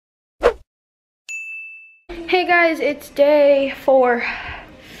Hey guys, it's day 4.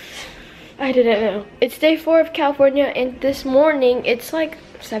 I didn't know. It's day 4 of California, and this morning, it's like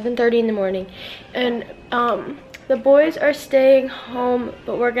 7:30 in the morning. And the boys are staying home,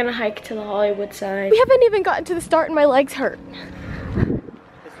 but we're gonna hike to the Hollywood sign. We haven't even gotten to the start and my legs hurt.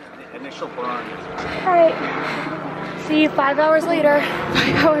 This is the initial burn. Alright, see you 5 hours later.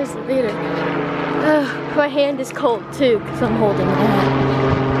 5 hours later. My hand is cold too, because I'm holding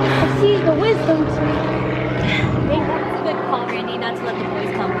that. I see the wisdom tree. That's a good call, Randy, not to let the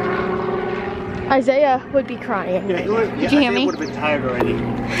boys come. Isaiah would be crying. Yeah, Did you hear me? Would have been tired already.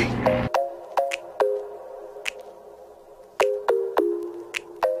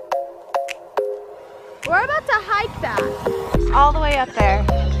 We're about to hike that. All the way up there.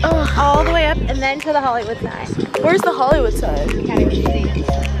 All the way up and then to the Hollywood sign. Where's the Hollywood sign? Can't even see it.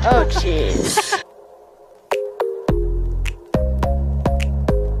 Oh, jeez.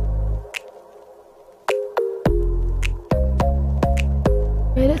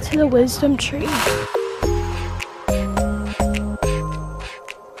 Made it to the wisdom tree.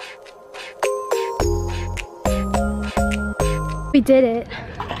 We did it.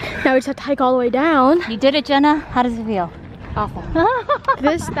 Now we just have to hike all the way down. You did it, Jenna. How does it feel? Awful.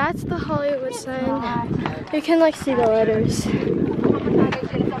 That's the Hollywood sign. You can like see the letters.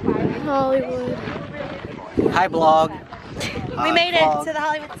 Hollywood. Hi, blog. We made it to the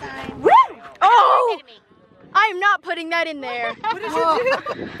Hollywood sign. Woo! Oh! I'm not putting that in there. What did you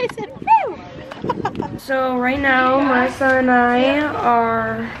do? I said, woo! So right now, Marissa and I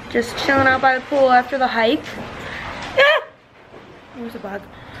are just chilling out by the pool after the hike. Ah! There's a bug.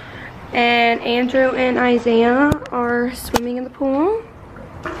 And Andrew and Isaiah are swimming in the pool.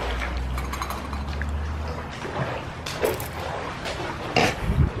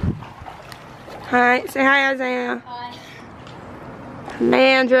 Hi, say hi, Isaiah. Hi.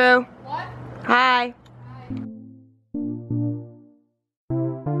 Hey, Andrew. What? Hi.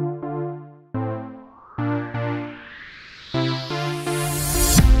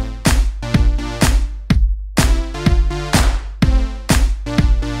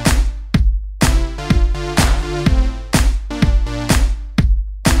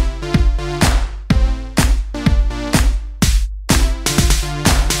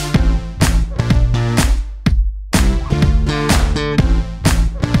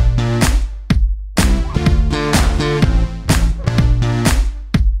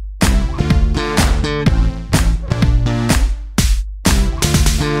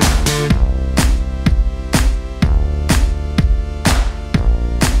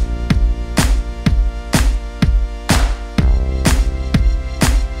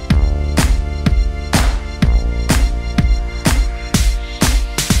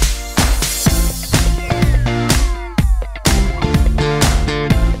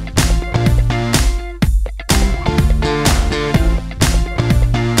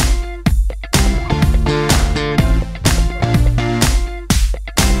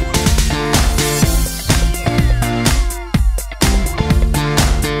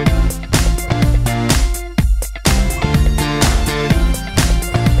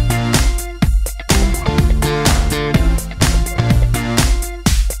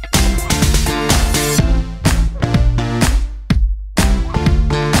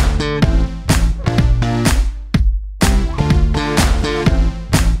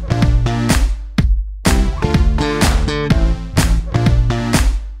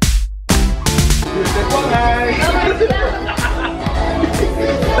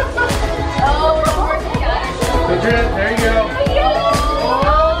 There you go.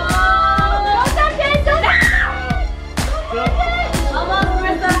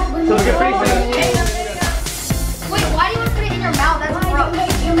 So look at faces. Wait, why do you want to put it in your mouth? That's gross.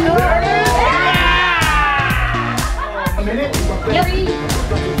 A minute. Yep.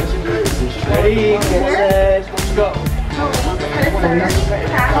 Ready, get set, go.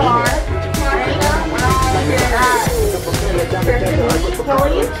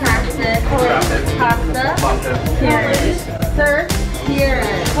 Fully attracted. Pasta. Carrots. Sir.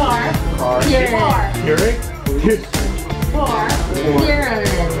 Carrot. Car. Carrot. Keurig. Car. Pyramid.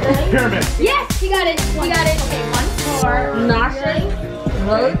 Pyramid. Yes, you got it. You got it. Okay, 1 4. Noshing.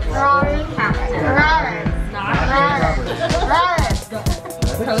 Vote. Captain.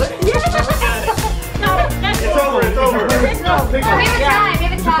 It's over, it's over. We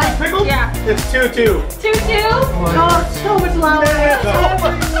have a tie. Pickle? Yeah. It's 2-2. 2-2. Oh, it's so much louder.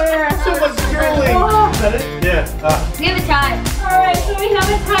 So much drooling. Is that it? Yeah. We have a tie. Alright, so we have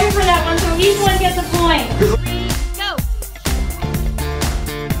a tie for that one, so each one gets a point. 3, go.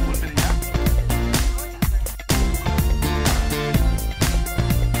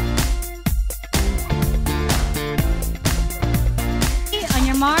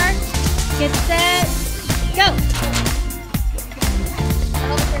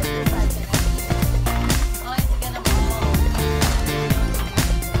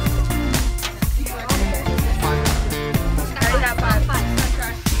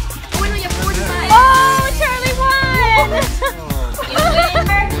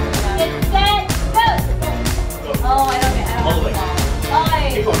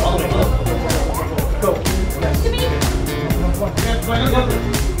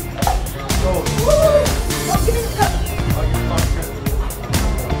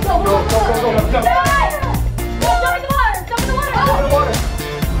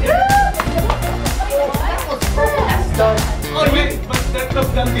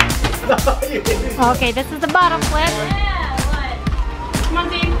 Okay, this is the bottom flip. Yeah, what? Come on,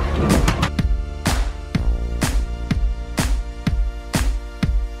 team.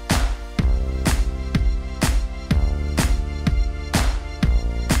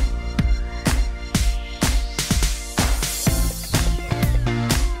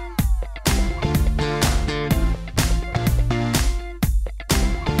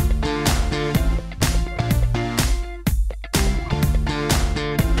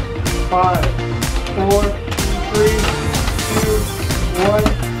 Five, 4, 3, 2, 1,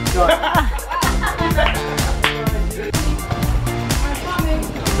 done.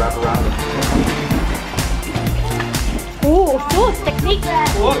 Wrap around. Ooh, sus, technique.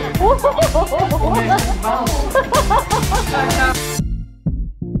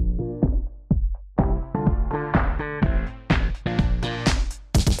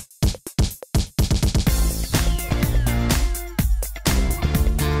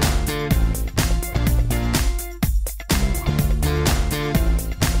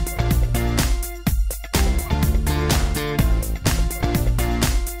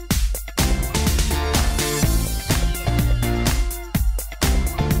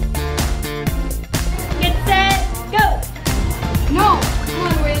 Get set, go! No! Come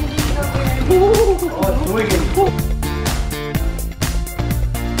on, Randy. Oh, it's wigging.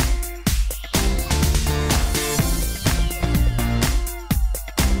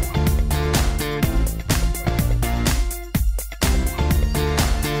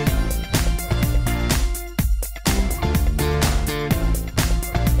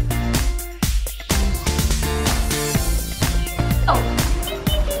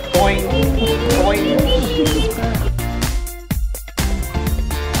 Boing, boing.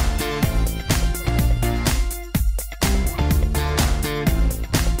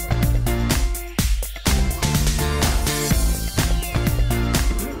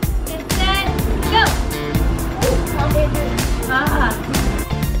 Get set, go!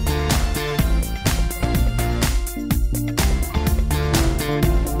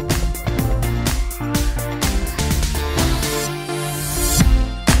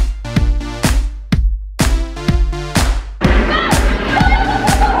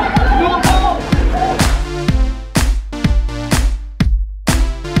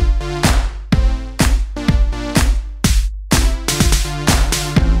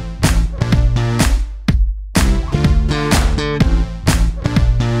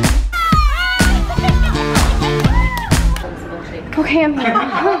 Okay, I'm here. What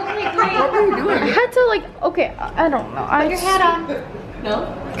are you doing? I had to like, okay, I don't know. Put your hat on. No?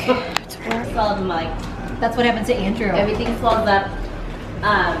 Swallowed the mic. That's what happens to Andrew. Everything swells up.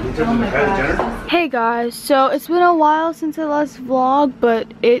 Oh my God. Hey guys, so it's been a while since I last vlogged,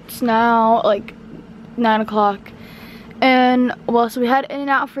 but it's now like 9 o'clock. And well, so we had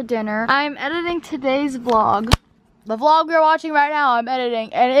In-N-Out for dinner. I'm editing today's vlog. The vlog we're watching right now, I'm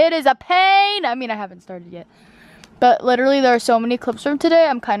editing, and it is a pain. I mean, I haven't started yet. But literally there are so many clips from today,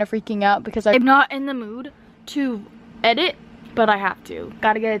 I'm kind of freaking out because I'm not in the mood to edit, but I have to.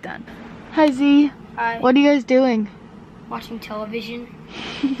 Gotta get it done. Hi Z. Hi. What are you guys doing? Watching television.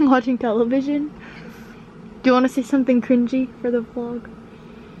 Watching television? Do you want to say something cringy for the vlog?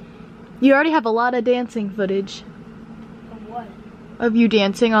 You already have a lot of dancing footage. Of what? Of you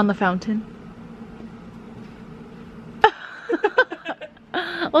dancing on the fountain.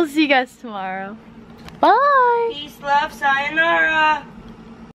 We'll see you guys tomorrow. Bye! Peace, love, sayonara.